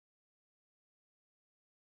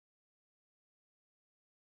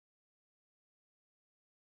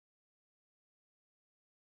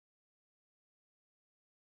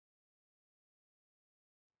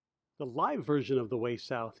The live version of The Way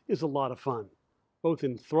South is a lot of fun, both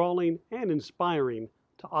enthralling and inspiring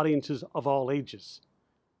to audiences of all ages.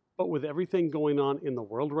 But with everything going on in the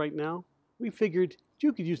world right now, we figured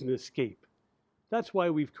you could use an escape. That's why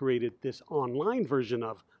we've created this online version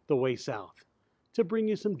of The Way South, to bring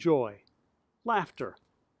you some joy, laughter,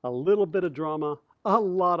 a little bit of drama, a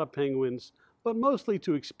lot of penguins, but mostly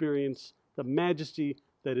to experience the majesty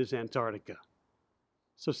that is Antarctica.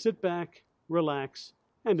 So sit back, relax,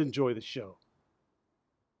 and enjoy the show.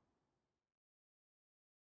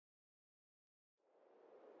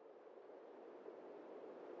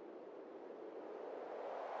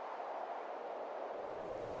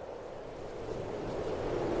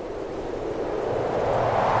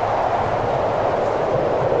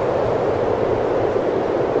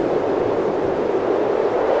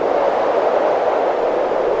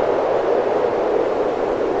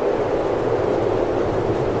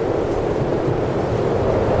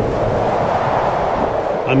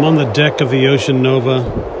 I'm on the deck of the Ocean Nova.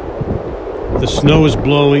 The snow is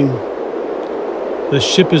blowing. The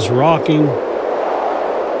ship is rocking.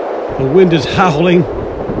 The wind is howling.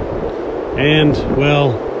 And,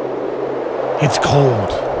 well, it's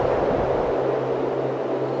cold.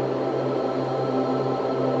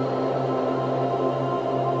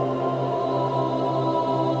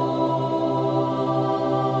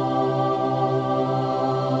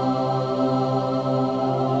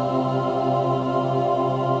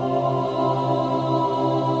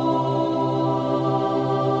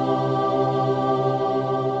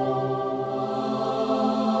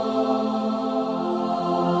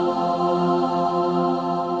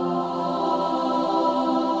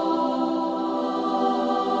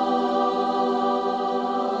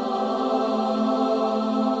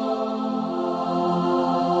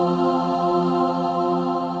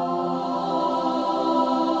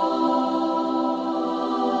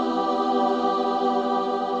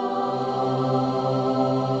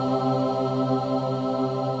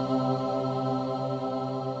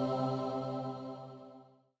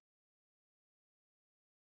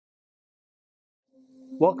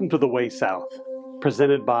 Welcome to The Way South,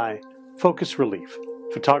 presented by Focus Relief,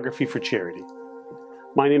 Photography for Charity.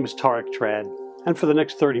 My name is Tarik Trad, and for the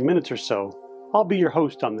next 30 minutes or so, I'll be your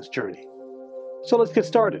host on this journey. So let's get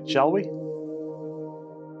started, shall we?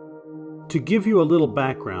 To give you a little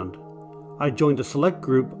background, I joined a select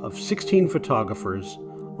group of 16 photographers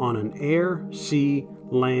on an air, sea,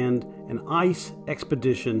 land, and ice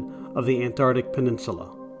expedition of the Antarctic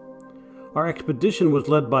Peninsula. Our expedition was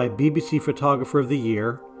led by BBC Photographer of the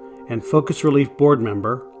Year and Focus Relief board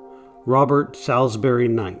member, Robert Salisbury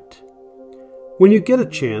Knight. When you get a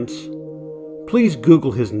chance, please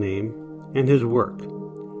Google his name and his work.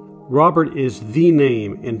 Robert is the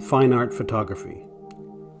name in fine art photography.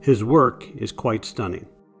 His work is quite stunning.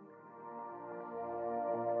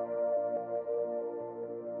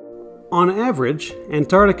 On average,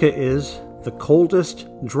 Antarctica is the coldest,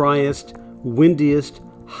 driest, windiest,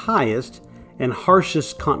 highest, and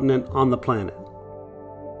harshest continent on the planet.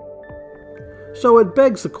 So it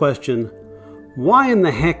begs the question, why in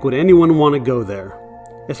the heck would anyone want to go there?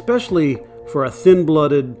 Especially for a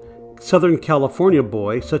thin-blooded Southern California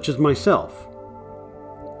boy such as myself.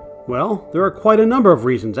 Well, there are quite a number of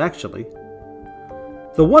reasons actually.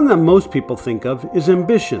 The one that most people think of is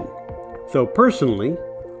ambition, though personally,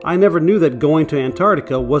 I never knew that going to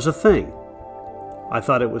Antarctica was a thing. I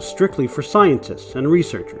thought it was strictly for scientists and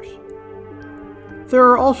researchers. There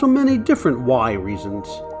are also many different why reasons,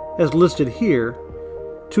 as listed here,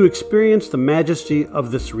 to experience the majesty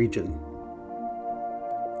of this region.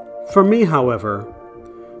 For me, however,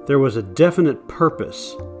 there was a definite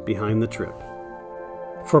purpose behind the trip.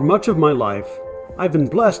 For much of my life, I've been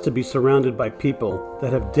blessed to be surrounded by people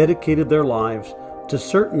that have dedicated their lives to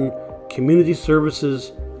certain community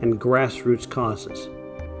services and grassroots causes.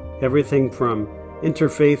 Everything from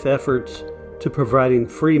interfaith efforts to providing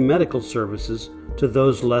free medical services to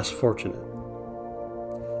those less fortunate.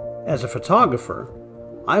 As a photographer,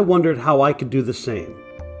 I wondered how I could do the same.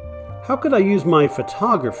 How could I use my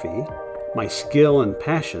photography, my skill and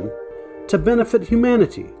passion, to benefit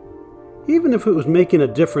humanity, even if it was making a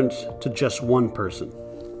difference to just one person?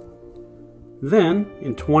 Then,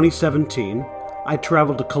 in 2017, I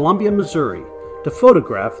traveled to Columbia, Missouri to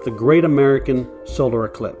photograph the Great American Solar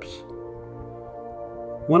Eclipse.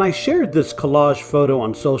 When I shared this collage photo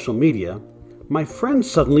on social media, my friends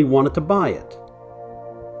suddenly wanted to buy it.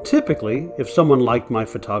 Typically, if someone liked my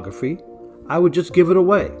photography, I would just give it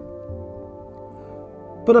away.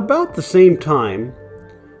 But about the same time,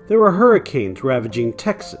 there were hurricanes ravaging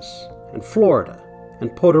Texas and Florida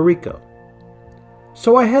and Puerto Rico.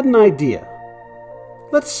 So I had an idea.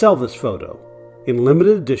 Let's sell this photo in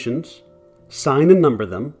limited editions, sign and number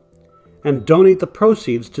them, and donate the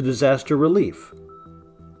proceeds to disaster relief.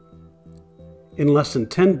 In less than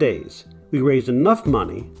 10 days, we raised enough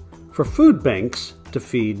money for food banks to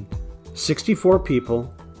feed 64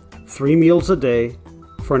 people, 3 meals a day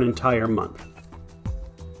for an entire month.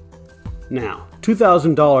 Now,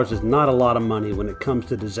 $2,000 is not a lot of money when it comes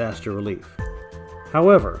to disaster relief.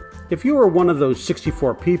 However, if you were one of those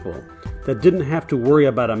 64 people that didn't have to worry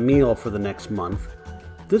about a meal for the next month,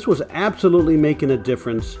 this was absolutely making a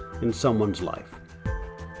difference in someone's life.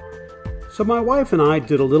 So my wife and I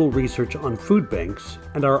did a little research on food banks,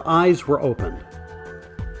 and our eyes were opened.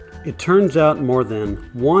 It turns out more than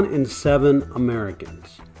 1 in 7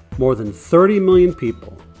 Americans, more than 30 million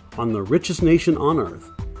people on the richest nation on earth,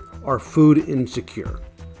 are food insecure.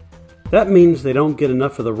 That means they don't get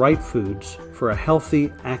enough of the right foods for a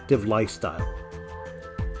healthy, active lifestyle.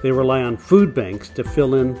 They rely on food banks to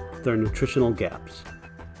fill in their nutritional gaps.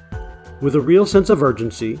 With a real sense of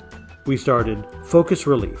urgency, we started Focus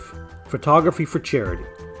Relief, Photography for Charity.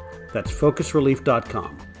 That's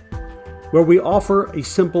focusrelief.com, where we offer a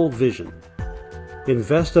simple vision.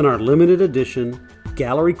 Invest in our limited edition,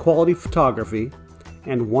 gallery quality photography,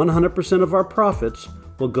 and 100% of our profits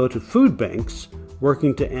will go to food banks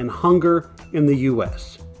working to end hunger in the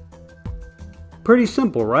U.S. Pretty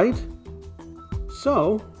simple, right?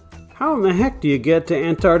 So, how in the heck do you get to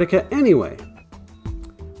Antarctica anyway?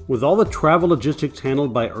 With all the travel logistics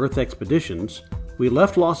handled by Earth Expeditions, we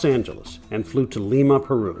left Los Angeles and flew to Lima,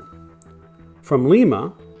 Peru. From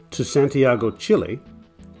Lima to Santiago, Chile,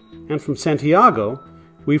 and from Santiago,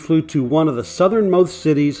 we flew to one of the southernmost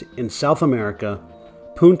cities in South America,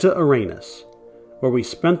 Punta Arenas, where we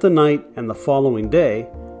spent the night and the following day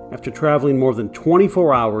after traveling more than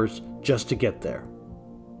 24 hours just to get there.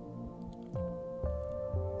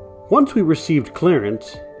 Once we received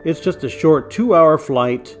clearance, it's just a short 2-hour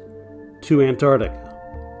flight to Antarctica.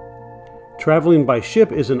 Traveling by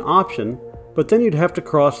ship is an option, but then you'd have to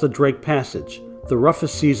cross the Drake Passage, the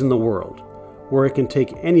roughest seas in the world, where it can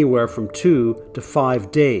take anywhere from 2 to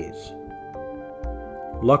 5 days.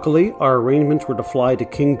 Luckily, our arrangements were to fly to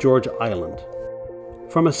King George Island.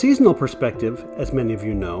 From a seasonal perspective, as many of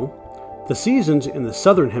you know, the seasons in the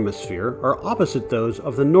southern hemisphere are opposite those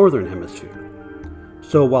of the northern hemisphere.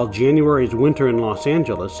 So while January is winter in Los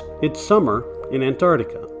Angeles, it's summer in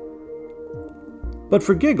Antarctica. But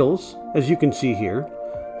for giggles, as you can see here,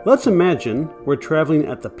 let's imagine we're traveling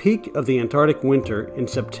at the peak of the Antarctic winter in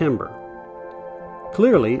September.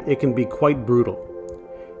 Clearly, it can be quite brutal.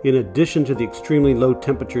 In addition to the extremely low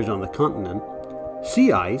temperatures on the continent,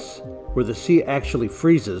 sea ice, where the sea actually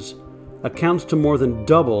freezes, accounts to more than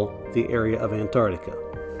double the area of Antarctica.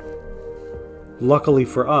 Luckily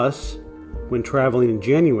for us, when traveling in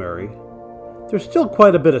January, there's still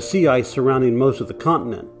quite a bit of sea ice surrounding most of the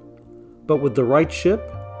continent, but with the right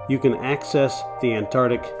ship, you can access the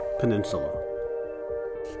Antarctic Peninsula.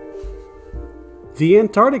 The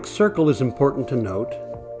Antarctic Circle is important to note,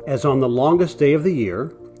 as on the longest day of the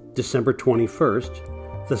year, December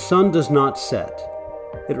 21st, the sun does not set.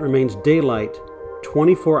 It remains daylight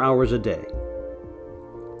 24 hours a day.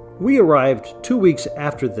 We arrived 2 weeks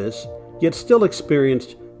after this, yet still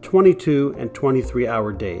experienced 22 and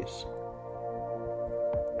 23-hour days.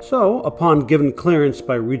 So, upon given clearance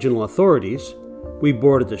by regional authorities, we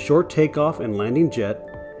boarded the short takeoff and landing jet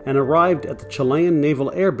and arrived at the Chilean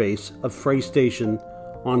Naval Air Base of Frey Station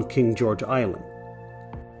on King George Island,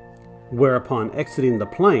 where upon exiting the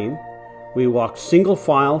plane, we walked single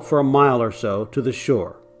file for a mile or so to the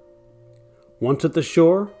shore. Once at the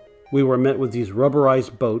shore, we were met with these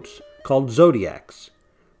rubberized boats called Zodiacs.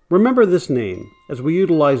 Remember this name, as we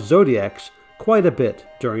utilized Zodiacs quite a bit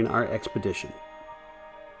during our expedition.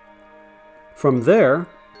 From there,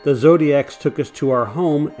 the Zodiacs took us to our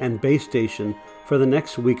home and base station for the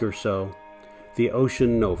next week or so, the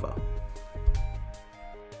Ocean Nova.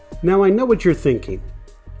 Now I know what you're thinking.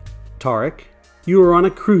 Tarik, you were on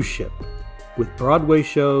a cruise ship, with Broadway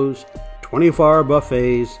shows, 24-hour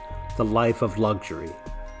buffets, the life of luxury.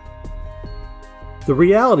 The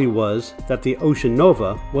reality was that the Ocean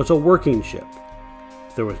Nova was a working ship.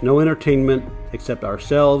 There was no entertainment except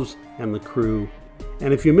ourselves and the crew,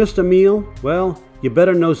 and if you missed a meal, well, you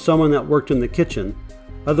better know someone that worked in the kitchen,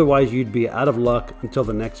 otherwise you'd be out of luck until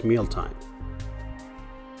the next mealtime.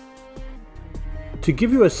 To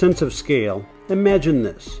give you a sense of scale, imagine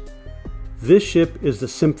this. This ship is the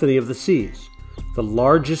Symphony of the Seas, the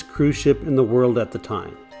largest cruise ship in the world at the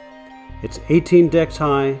time. It's 18 decks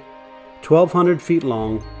high, 1,200 feet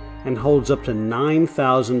long, and holds up to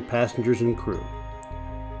 9,000 passengers and crew.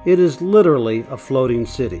 It is literally a floating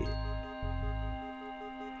city.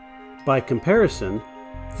 By comparison,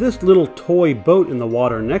 this little toy boat in the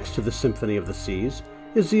water next to the Symphony of the Seas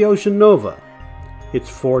is the Ocean Nova. It's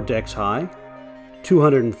 4 decks high,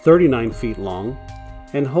 239 feet long,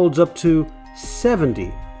 and holds up to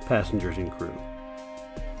 70 passengers and crew.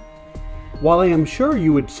 While I am sure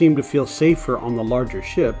you would seem to feel safer on the larger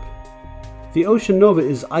ship, the Ocean Nova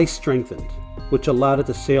is ice strengthened, which allowed it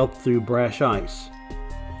to sail through brash ice.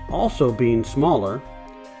 Also being smaller,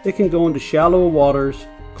 it can go into shallower waters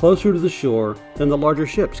closer to the shore than the larger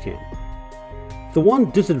ships can. The one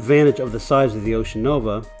disadvantage of the size of the Ocean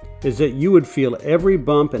Nova is that you would feel every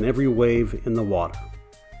bump and every wave in the water.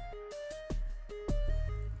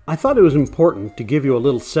 I thought it was important to give you a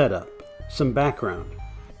little setup, some background,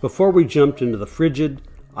 before we jumped into the frigid,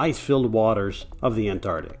 ice-filled waters of the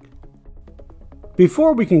Antarctic.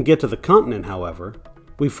 Before we can get to the continent, however,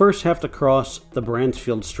 we first have to cross the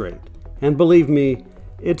Bransfield Strait, and believe me,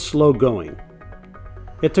 it's slow going.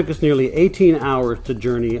 It took us nearly 18 hours to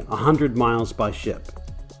journey 100 miles by ship.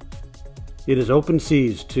 It is open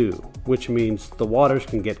seas too, which means the waters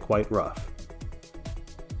can get quite rough.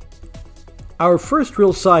 Our first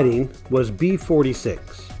real sighting was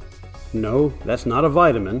B46. No, that's not a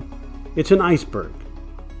vitamin. It's an iceberg,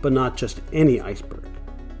 but not just any iceberg.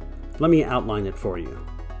 Let me outline it for you.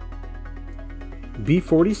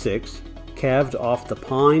 B46 calved off the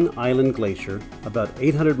Pine Island Glacier about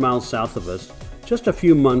 800 miles south of us just a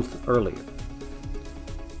few months earlier.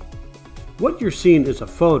 What you're seeing is a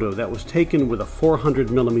photo that was taken with a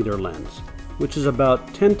 400mm lens, which is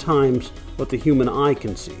about 10 times what the human eye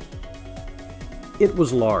can see. It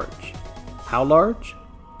was large. How large?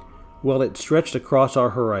 Well, it stretched across our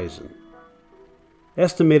horizon,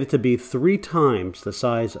 estimated to be 3 times the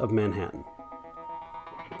size of Manhattan.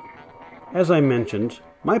 As I mentioned,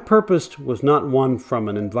 my purpose was not one from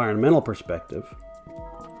an environmental perspective,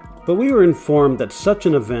 but we were informed that such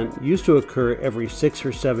an event used to occur every 6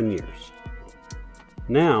 or 7 years.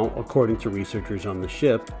 Now, according to researchers on the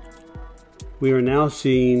ship, we are now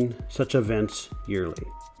seeing such events yearly.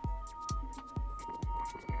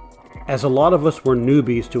 As a lot of us were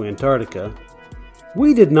newbies to Antarctica,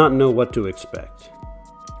 we did not know what to expect.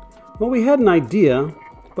 Well, we had an idea,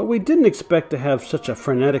 but we didn't expect to have such a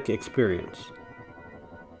frenetic experience.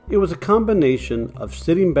 It was a combination of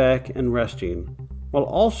sitting back and resting, while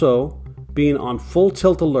also being on full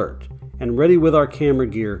tilt alert and ready with our camera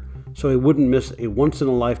gear so we wouldn't miss a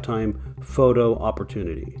once-in-a-lifetime photo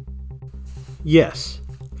opportunity. Yes,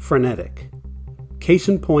 frenetic. Case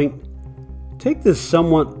in point, take this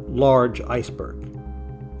somewhat large iceberg.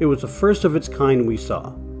 It was the first of its kind we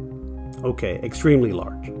saw. Okay, extremely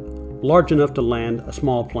large. Large enough to land a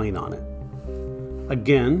small plane on it.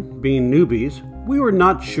 Again, being newbies, we were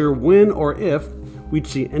not sure when or if we'd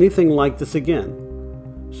see anything like this again.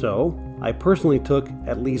 So, I personally took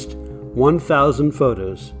at least 1,000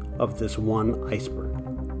 photos of this one iceberg.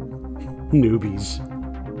 Newbies.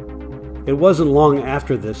 It wasn't long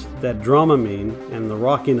after this that Dramamine and the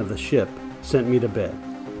rocking of the ship sent me to bed,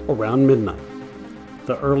 around midnight,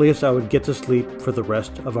 the earliest I would get to sleep for the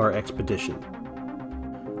rest of our expedition.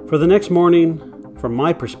 For the next morning, from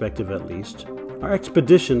my perspective at least, our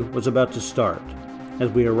expedition was about to start as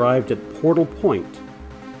we arrived at Portal Point,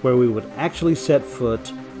 where we would actually set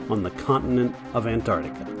foot on the continent of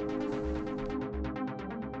Antarctica.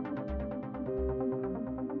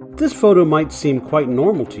 This photo might seem quite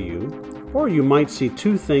normal to you, or you might see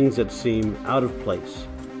 2 things that seem out of place.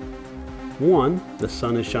 1, the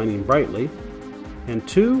sun is shining brightly, and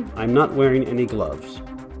 2, I'm not wearing any gloves.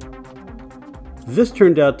 This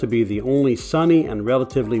turned out to be the only sunny and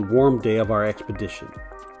relatively warm day of our expedition.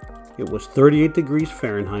 It was 38 degrees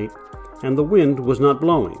Fahrenheit, and the wind was not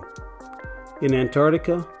blowing. In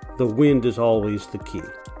Antarctica, the wind is always the key.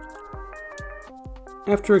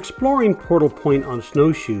 After exploring Portal Point on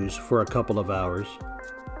snowshoes for a couple of hours,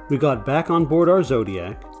 we got back on board our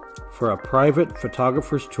Zodiac for a private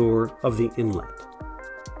photographer's tour of the inlet.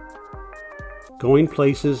 Going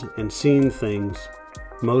places and seeing things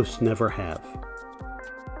most never have.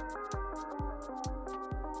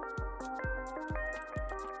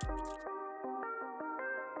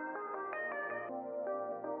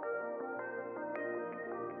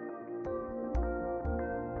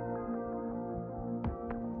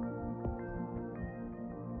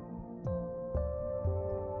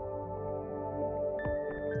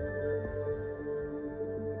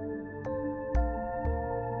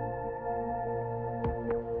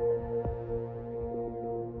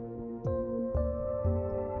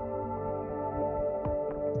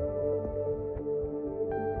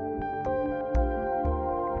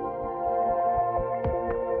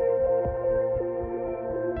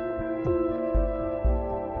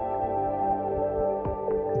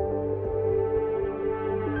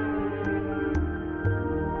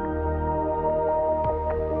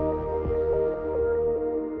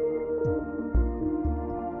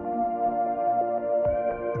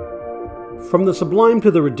 From the sublime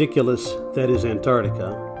to the ridiculous that is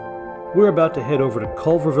Antarctica, we're about to head over to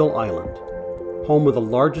Culverville Island, home of the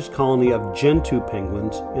largest colony of Gentoo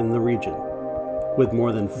penguins in the region, with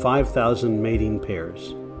more than 5,000 mating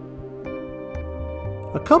pairs.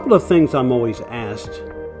 A couple of things I'm always asked.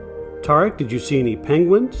 Tarik, did you see any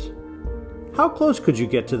penguins? How close could you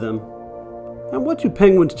get to them? And what do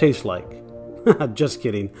penguins taste like? Just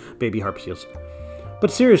kidding, baby harp seals.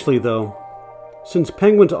 But seriously though, since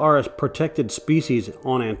penguins are a protected species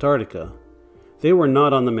on Antarctica, they were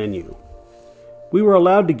not on the menu. We were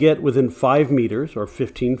allowed to get within 5 meters or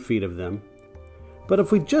 15 feet of them, but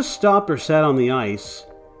if we just stopped or sat on the ice,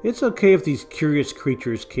 it's okay if these curious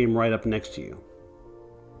creatures came right up next to you.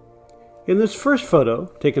 In this first photo,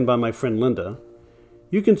 taken by my friend Linda,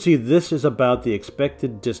 you can see this is about the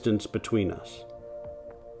expected distance between us.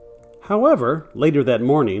 However, later that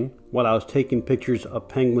morning, while I was taking pictures of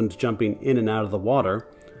penguins jumping in and out of the water,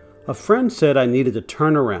 a friend said I needed to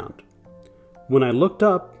turn around. When I looked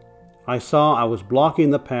up, I saw I was blocking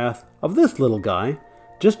the path of this little guy,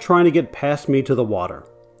 just trying to get past me to the water.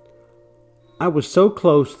 I was so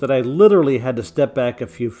close that I literally had to step back a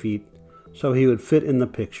few feet so he would fit in the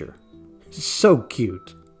picture. So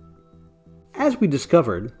cute. As we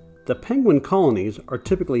discovered, the penguin colonies are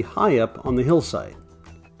typically high up on the hillside.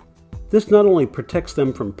 This not only protects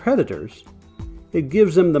them from predators, it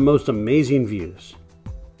gives them the most amazing views.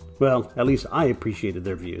 Well, at least I appreciated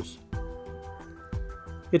their views.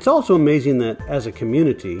 It's also amazing that, as a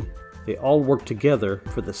community, they all work together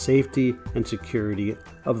for the safety and security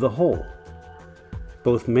of the whole.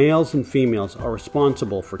 Both males and females are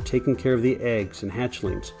responsible for taking care of the eggs and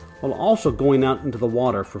hatchlings, while also going out into the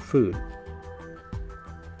water for food.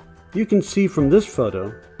 You can see from this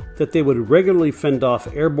photo that they would regularly fend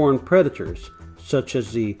off airborne predators, such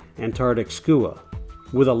as the Antarctic skua,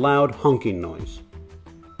 with a loud honking noise.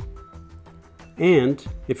 And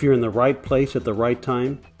if you're in the right place at the right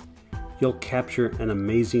time, you'll capture an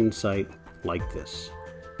amazing sight like this.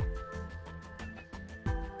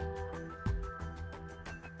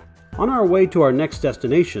 On our way to our next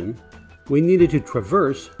destination, we needed to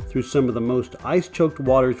traverse through some of the most ice-choked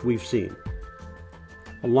waters we've seen.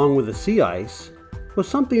 Along with the sea ice was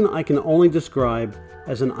something I can only describe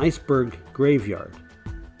as an iceberg graveyard.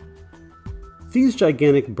 These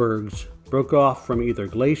gigantic bergs broke off from either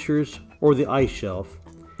glaciers or the ice shelf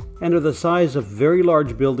and are the size of very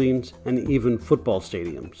large buildings and even football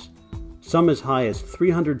stadiums, some as high as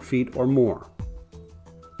 300 feet or more.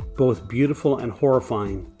 Both beautiful and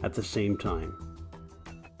horrifying at the same time.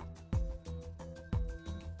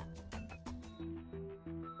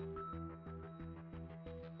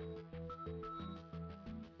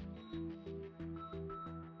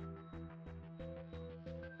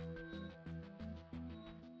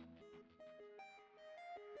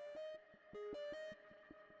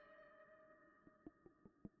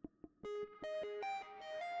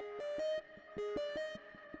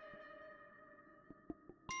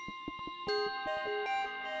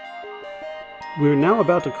 We are now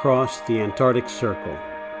about to cross the Antarctic Circle.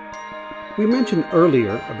 We mentioned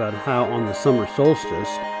earlier about how on the summer solstice,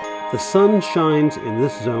 the sun shines in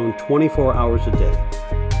this zone 24 hours a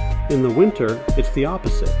day. In the winter, it's the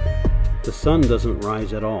opposite. The sun doesn't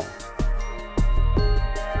rise at all.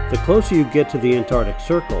 The closer you get to the Antarctic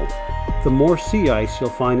Circle, the more sea ice you'll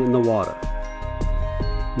find in the water.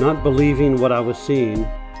 Not believing what I was seeing,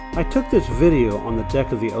 I took this video on the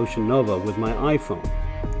deck of the Ocean Nova with my iPhone.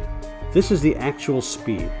 This is the actual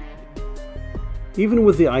speed. Even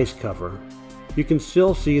with the ice cover, you can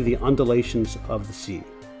still see the undulations of the sea,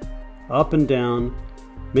 up and down,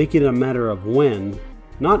 making it a matter of when,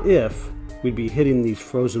 not if, we'd be hitting these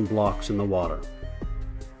frozen blocks in the water.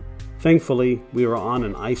 Thankfully, we were on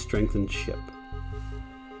an ice-strengthened ship.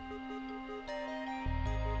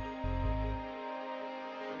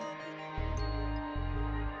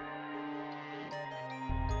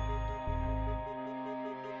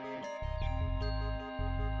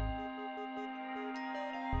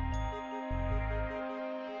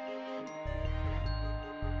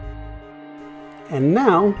 And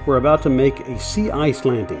now we're about to make a sea ice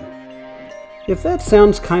landing. If that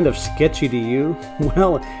sounds kind of sketchy to you,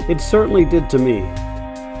 well, it certainly did to me.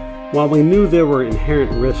 While we knew there were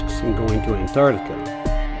inherent risks in going to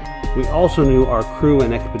Antarctica, we also knew our crew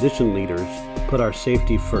and expedition leaders put our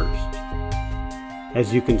safety first.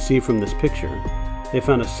 As you can see from this picture, they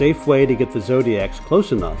found a safe way to get the Zodiacs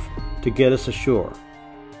close enough to get us ashore.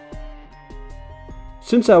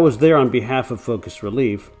 Since I was there on behalf of Focus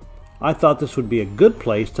Relief, I thought this would be a good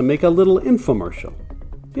place to make a little infomercial.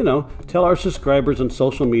 You know, tell our subscribers on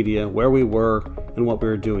social media where we were and what we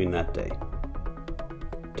were doing that day.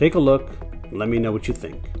 Take a look Let me know what you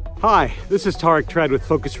think. Hi, this is Tarik Trad with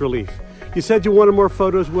Focus Relief. You said you wanted more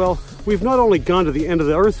photos? Well, we've not only gone to the end of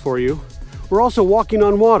the earth for you, we're also walking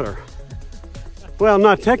on water. Well,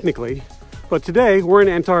 not technically, but today we're in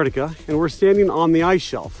Antarctica and we're standing on the ice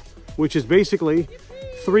shelf, which is basically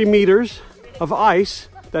 3 meters of ice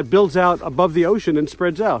that builds out above the ocean and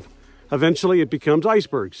spreads out. Eventually it becomes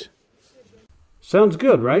icebergs. Sounds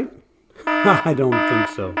good, right? I don't think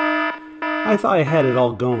so. I thought I had it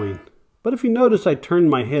all going, but if you notice, I turned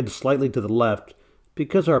my head slightly to the left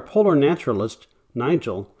because our polar naturalist,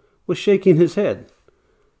 Nigel, was shaking his head.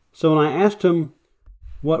 So when I asked him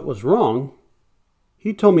what was wrong,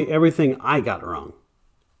 he told me everything I got wrong,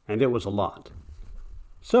 and it was a lot.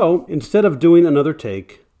 So instead of doing another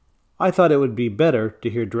take, I thought it would be better to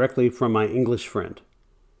hear directly from my English friend.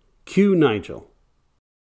 Cue Nigel.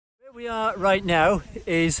 Where we are right now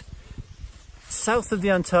is south of the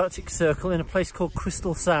Antarctic Circle in a place called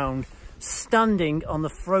Crystal Sound, standing on the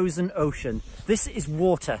frozen ocean. This is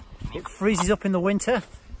water. It freezes up in the winter.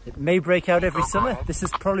 It may break out every summer. This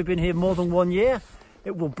has probably been here more than 1 year.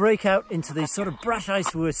 It will break out into the sort of brash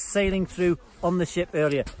ice we were sailing through on the ship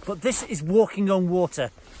earlier. But this is walking on water.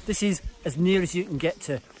 This is as near as you can get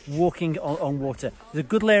to walking on water. There's a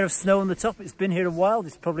good layer of snow on the top. It's been here a while.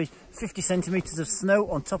 There's probably 50 centimeters of snow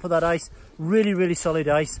on top of that ice. Really, really solid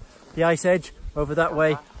ice. The ice edge over that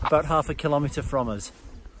way, about half a kilometer from us.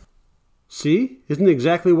 See? Isn't it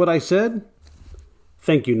exactly what I said?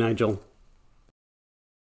 Thank you, Nigel.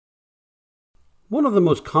 One of the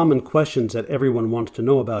most common questions that everyone wants to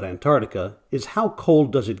know about Antarctica is how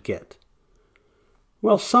cold does it get?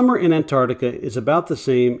 Well, summer in Antarctica is about the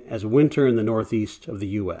same as winter in the northeast of the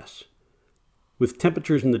US, with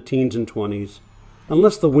temperatures in the teens and 20s,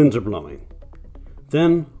 unless the winds are blowing.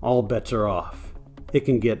 Then all bets are off. It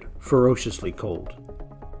can get ferociously cold.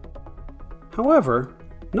 However,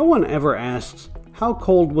 no one ever asks, how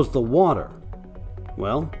cold was the water?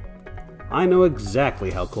 Well, I know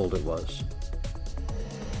exactly how cold it was.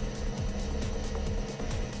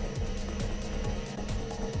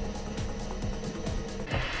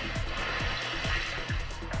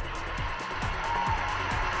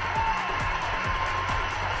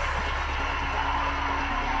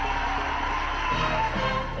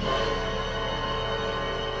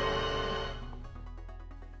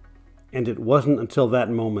 And it wasn't until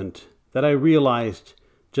that moment that I realized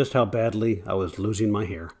just how badly I was losing my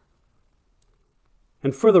hair.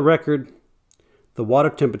 And for the record, the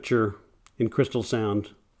water temperature in Crystal Sound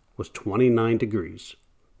was 29 degrees.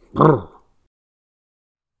 Brr.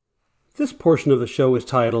 This portion of the show is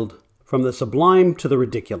titled From the Sublime to the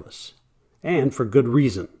Ridiculous, and for good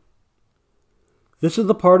reason. This is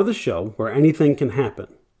the part of the show where anything can happen,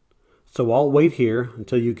 so I'll wait here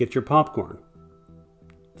until you get your popcorn.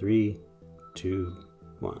 3, 2,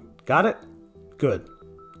 1. Got it? Good.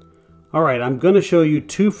 All right, I'm going to show you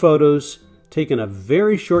 2 photos taken a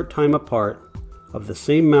very short time apart of the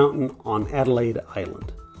same mountain on Adelaide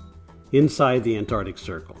Island, inside the Antarctic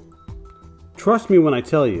Circle. Trust me when I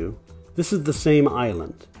tell you, this is the same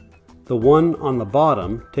island, the one on the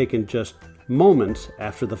bottom taken just moments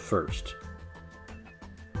after the first.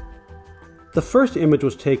 The first image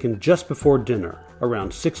was taken just before dinner,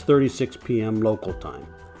 around 6:36 p.m. local time,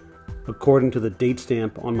 according to the date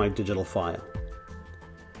stamp on my digital file.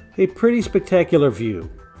 A pretty spectacular view,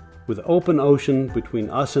 with open ocean between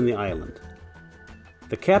us and the island.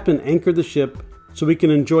 The captain anchored the ship so we can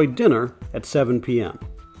enjoy dinner at 7 p.m.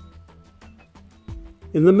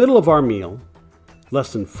 In the middle of our meal,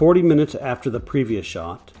 less than 40 minutes after the previous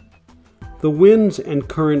shot, the winds and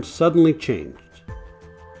currents suddenly changed,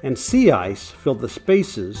 and sea ice filled the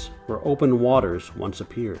spaces where open waters once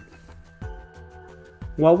appeared.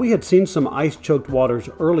 While we had seen some ice-choked waters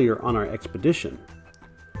earlier on our expedition,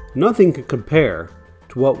 nothing could compare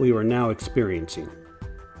to what we were now experiencing.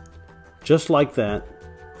 Just like that,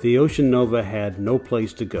 the Ocean Nova had no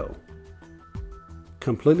place to go.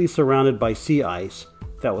 Completely surrounded by sea ice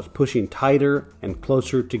that was pushing tighter and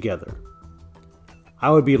closer together.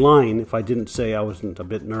 I would be lying if I didn't say I wasn't a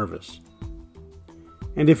bit nervous.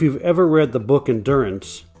 And if you've ever read the book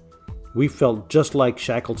Endurance, we felt just like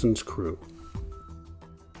Shackleton's crew.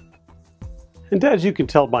 And as you can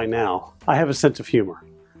tell by now, I have a sense of humor.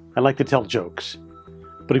 I like to tell jokes.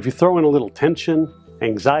 But if you throw in a little tension,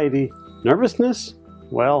 anxiety, nervousness,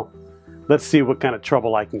 well, let's see what kind of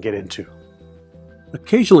trouble I can get into.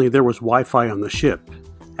 Occasionally there was Wi-Fi on the ship,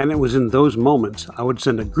 and it was in those moments I would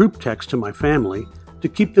send a group text to my family to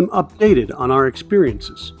keep them updated on our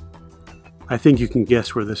experiences. I think you can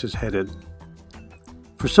guess where this is headed.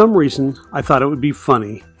 For some reason, I thought it would be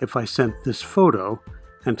funny if I sent this photo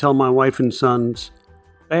and tell my wife and sons,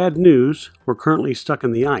 Bad news, we're currently stuck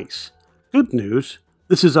in the ice. Good news,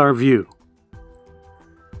 this is our view.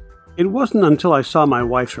 It wasn't until I saw my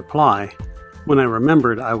wife's reply, when I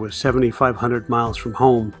remembered I was 7,500 miles from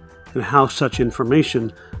home and how such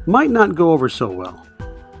information might not go over so well.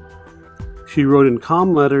 She wrote in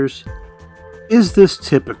calm letters, "Is this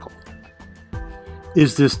typical?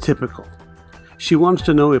 Is this typical?" She wants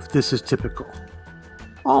to know if this is typical.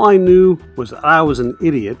 All I knew was that I was an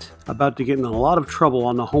idiot about to get in a lot of trouble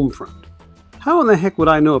on the home front. How in the heck would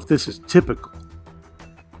I know if this is typical?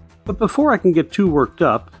 But before I can get too worked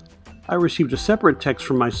up, I received a separate text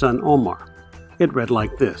from my son Omar. It read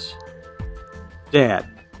like this: "Dad,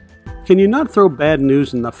 can you not throw bad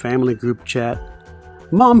news in the family group chat?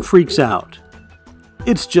 Mom freaks out.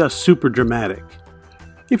 It's just super dramatic.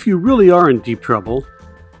 If you really are in deep trouble,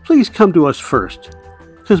 please come to us first,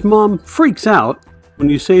 because Mom freaks out when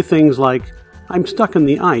you say things like, 'I'm stuck in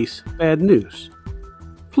the ice, bad news.'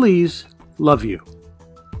 Please, love you."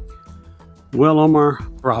 Well, Omar,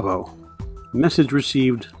 bravo. Message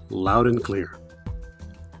received loud and clear.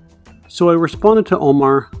 So I responded to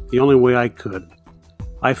Omar the only way I could.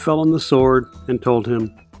 I fell on the sword and told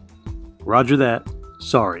him, "Roger that,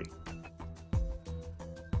 sorry."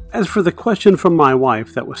 As for the question from my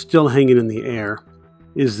wife that was still hanging in the air,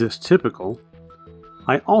 "Is this typical?"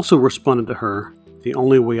 I also responded to her the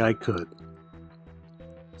only way I could.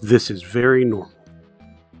 This is very normal.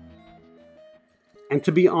 And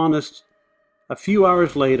to be honest, a few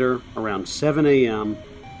hours later, around 7 a.m.,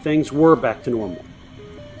 things were back to normal.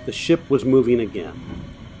 The ship was moving again.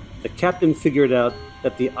 The captain figured out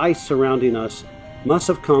that the ice surrounding us must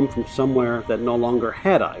have come from somewhere that no longer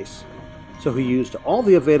had ice, so he used all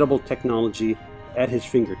the available technology at his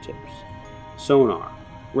fingertips: sonar,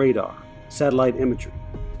 radar, satellite imagery.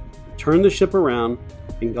 He turned the ship around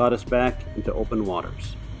and got us back into open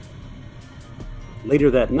waters. Later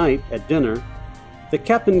that night, at dinner, the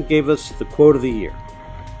captain gave us the quote of the year: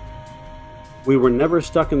 "We were never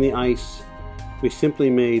stuck in the ice. We simply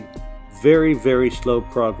made very, very slow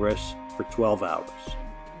progress for 12 hours.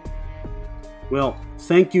 Well,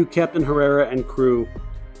 thank you, Captain Herrera and crew,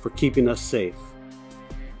 for keeping us safe.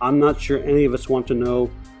 I'm not sure any of us want to know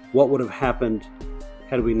what would have happened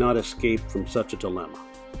had we not escaped from such a dilemma."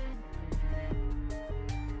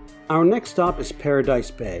 Our next stop is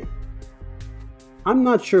Paradise Bay. I'm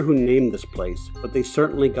not sure who named this place, but they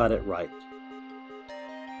certainly got it right.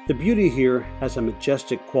 The beauty here has a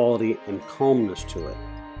majestic quality and calmness to it.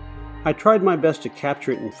 I tried my best to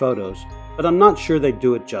capture it in photos, but I'm not sure they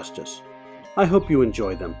do it justice. I hope you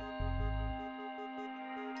enjoy them.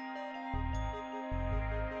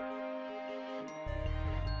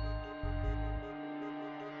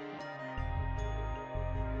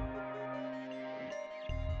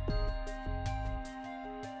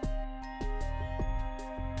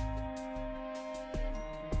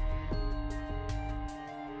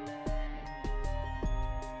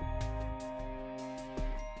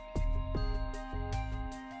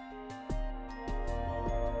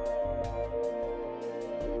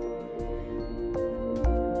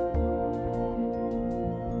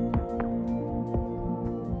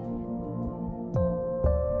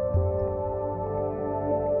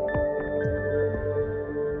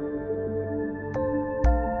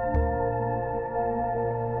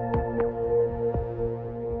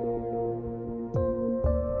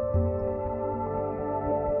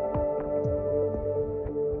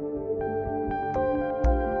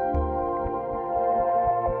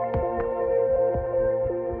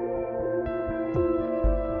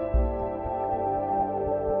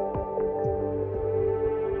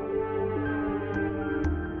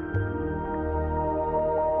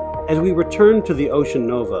 As we returned to the Ocean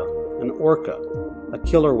Nova, an orca, a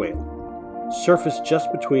killer whale, surfaced just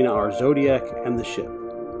between our Zodiac and the ship.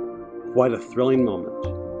 Quite a thrilling moment.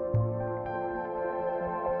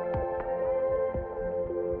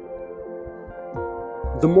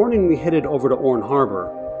 The morning we headed over to Orne Harbor,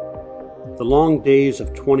 the long days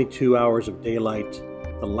of 22 hours of daylight,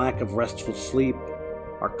 the lack of restful sleep,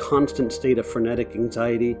 our constant state of frenetic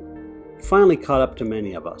anxiety, finally caught up to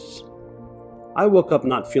many of us. I woke up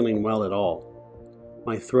not feeling well at all.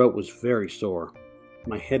 My throat was very sore.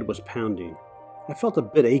 My head was pounding. I felt a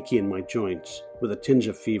bit achy in my joints, with a tinge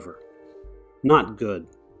of fever. Not good.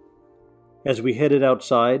 As we headed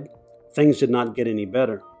outside, things did not get any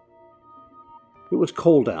better. It was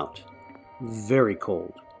cold out. Very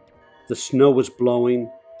cold. The snow was blowing.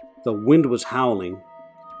 The wind was howling.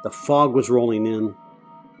 The fog was rolling in.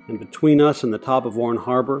 And between us and the top of Orne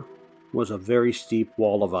Harbor was a very steep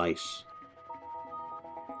wall of ice.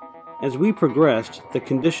 As we progressed, the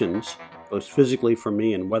conditions, both physically for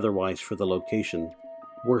me and weather-wise for the location,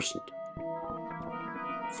 worsened.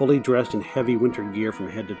 Fully dressed in heavy winter gear from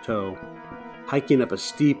head to toe, hiking up a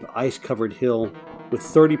steep, ice-covered hill with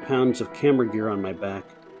 30 pounds of camera gear on my back,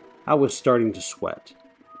 I was starting to sweat,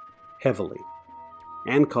 heavily,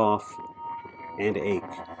 and cough, and ache.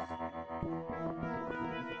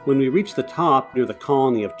 When we reached the top near the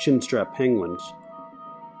colony of chinstrap penguins,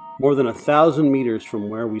 more than 1,000 meters from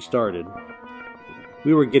where we started,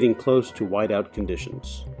 we were getting close to whiteout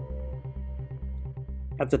conditions.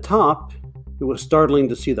 At the top, it was startling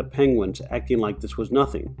to see the penguins acting like this was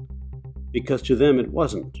nothing, because to them it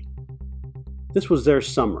wasn't. This was their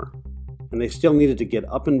summer, and they still needed to get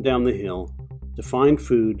up and down the hill to find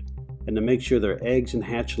food and to make sure their eggs and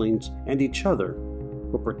hatchlings and each other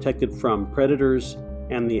were protected from predators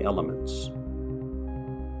and the elements.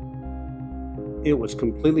 It was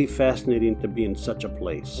completely fascinating to be in such a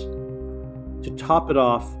place. To top it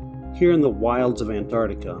off, here in the wilds of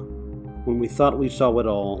Antarctica, when we thought we saw it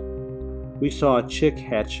all, we saw a chick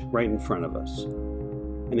hatch right in front of us.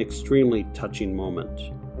 An extremely touching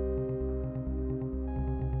moment.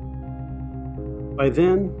 By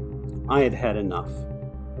then, I had had enough.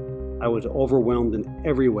 I was overwhelmed in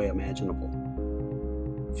every way imaginable.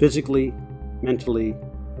 Physically, mentally,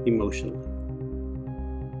 emotionally.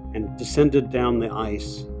 And descended down the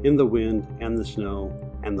ice, in the wind and the snow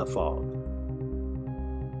and the fog.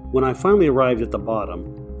 When I finally arrived at the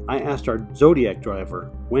bottom, I asked our Zodiac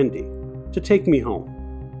driver, Wendy, to take me home.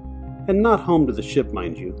 And not home to the ship,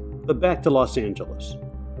 mind you, but back to Los Angeles.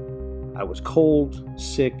 I was cold,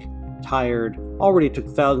 sick, tired, already took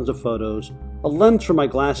thousands of photos, a lens for my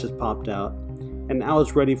glasses popped out, and I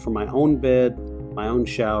was ready for my own bed, my own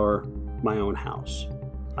shower, my own house.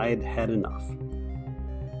 I had had enough.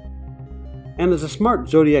 And as a smart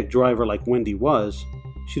Zodiac driver like Wendy was,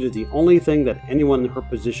 she did the only thing that anyone in her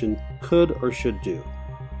position could or should do,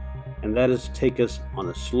 and that is to take us on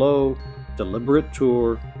a slow, deliberate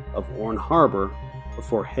tour of Orne Harbor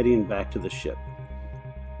before heading back to the ship.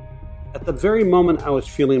 At the very moment I was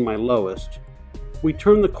feeling my lowest, we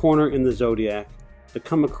turned the corner in the Zodiac to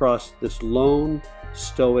come across this lone,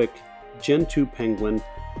 stoic, Gentoo penguin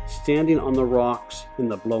standing on the rocks in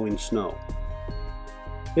the blowing snow.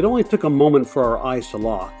 It only took a moment for our eyes to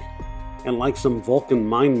lock, and like some Vulcan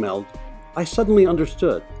mind meld, I suddenly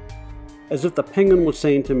understood, as if the penguin was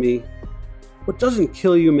saying to me, "What doesn't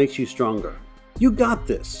kill you makes you stronger. You got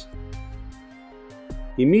this."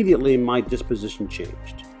 Immediately, my disposition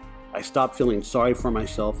changed. I stopped feeling sorry for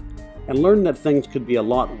myself and learned that things could be a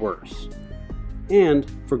lot worse. And,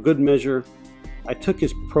 for good measure, I took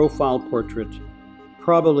his profile portrait,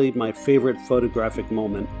 probably my favorite photographic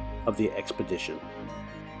moment of the expedition.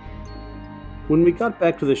 When we got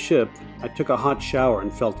back to the ship, I took a hot shower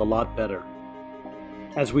and felt a lot better.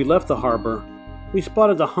 As we left the harbor, we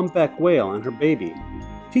spotted a humpback whale and her baby,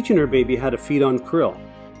 teaching her baby how to feed on krill.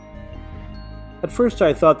 At first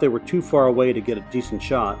I thought they were too far away to get a decent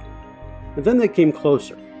shot, and then they came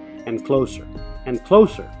closer, and closer, and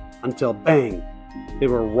closer, until bang, they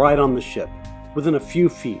were right on the ship, within a few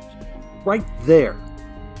feet, right there.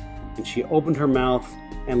 And she opened her mouth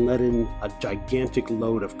and let in a gigantic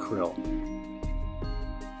load of krill.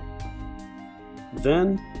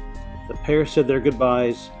 Then, the pair said their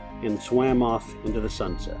goodbyes and swam off into the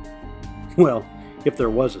sunset. Well, if there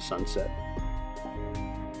was a sunset.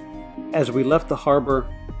 As we left the harbor,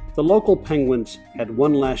 the local penguins had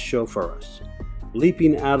one last show for us,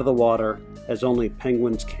 leaping out of the water as only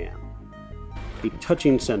penguins can. A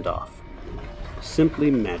touching send-off,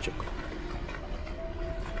 simply magical.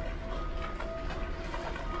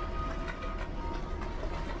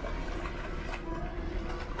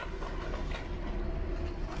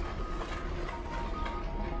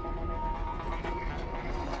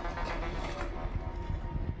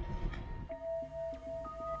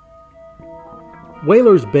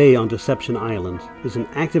 Whalers Bay on Deception Island is an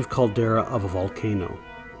active caldera of a volcano.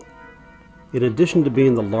 In addition to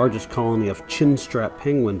being the largest colony of chinstrap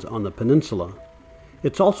penguins on the peninsula,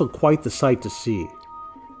 it's also quite the sight to see.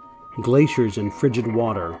 Glaciers in frigid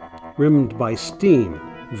water, rimmed by steam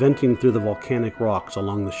venting through the volcanic rocks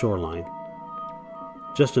along the shoreline.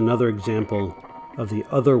 Just another example of the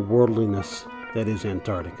otherworldliness that is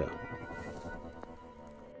Antarctica.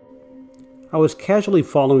 I was casually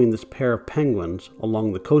following this pair of penguins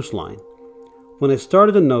along the coastline when I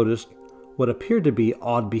started to notice what appeared to be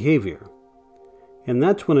odd behavior, and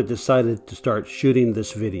that's when I decided to start shooting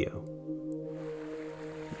this video.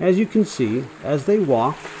 As you can see, as they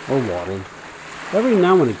walked or waddled, every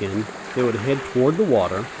now and again they would head toward the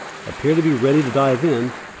water, appear to be ready to dive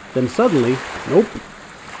in, then suddenly, nope,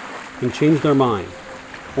 and change their mind,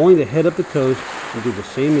 only to head up the coast and do the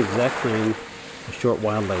same exact thing a short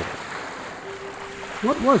while later.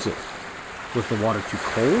 What was it? Was the water too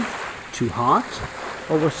cold, too hot,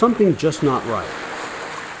 or was something just not right?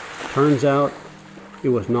 Turns out, it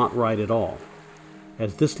was not right at all,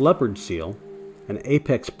 as this leopard seal, an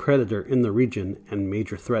apex predator in the region and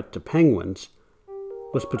major threat to penguins,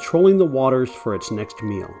 was patrolling the waters for its next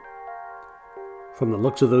meal. From the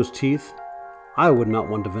looks of those teeth, I would not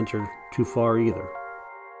want to venture too far either.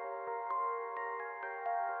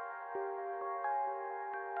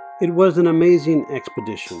 It was an amazing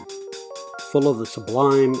expedition, full of the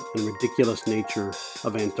sublime and ridiculous nature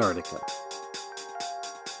of Antarctica.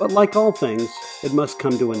 But like all things, it must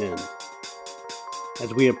come to an end.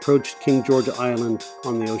 As we approached King George Island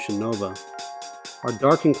on the Ocean Nova, our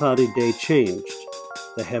dark and cloudy day changed.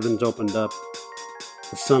 The heavens opened up,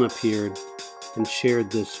 the sun appeared, and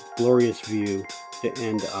shared this glorious view to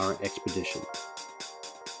end our expedition.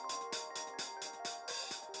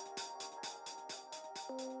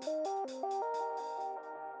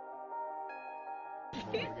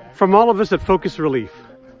 From all of us at Focus Relief,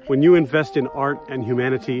 when you invest in art and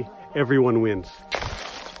humanity, everyone wins.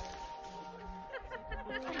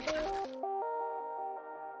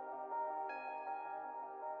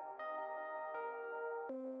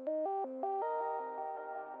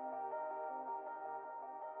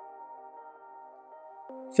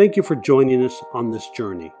 Thank you for joining us on this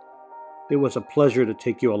journey. It was a pleasure to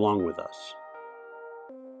take you along with us.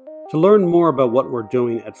 To learn more about what we're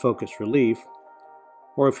doing at Focus Relief,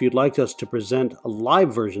 or if you'd like us to present a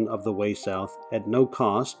live version of The Way South at no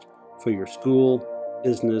cost for your school,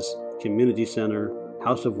 business, community center,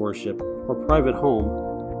 house of worship, or private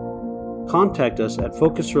home, contact us at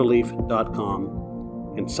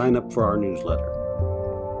focusrelief.com and sign up for our newsletter.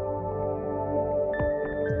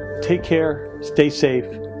 Take care, stay safe,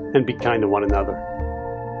 and be kind to one another.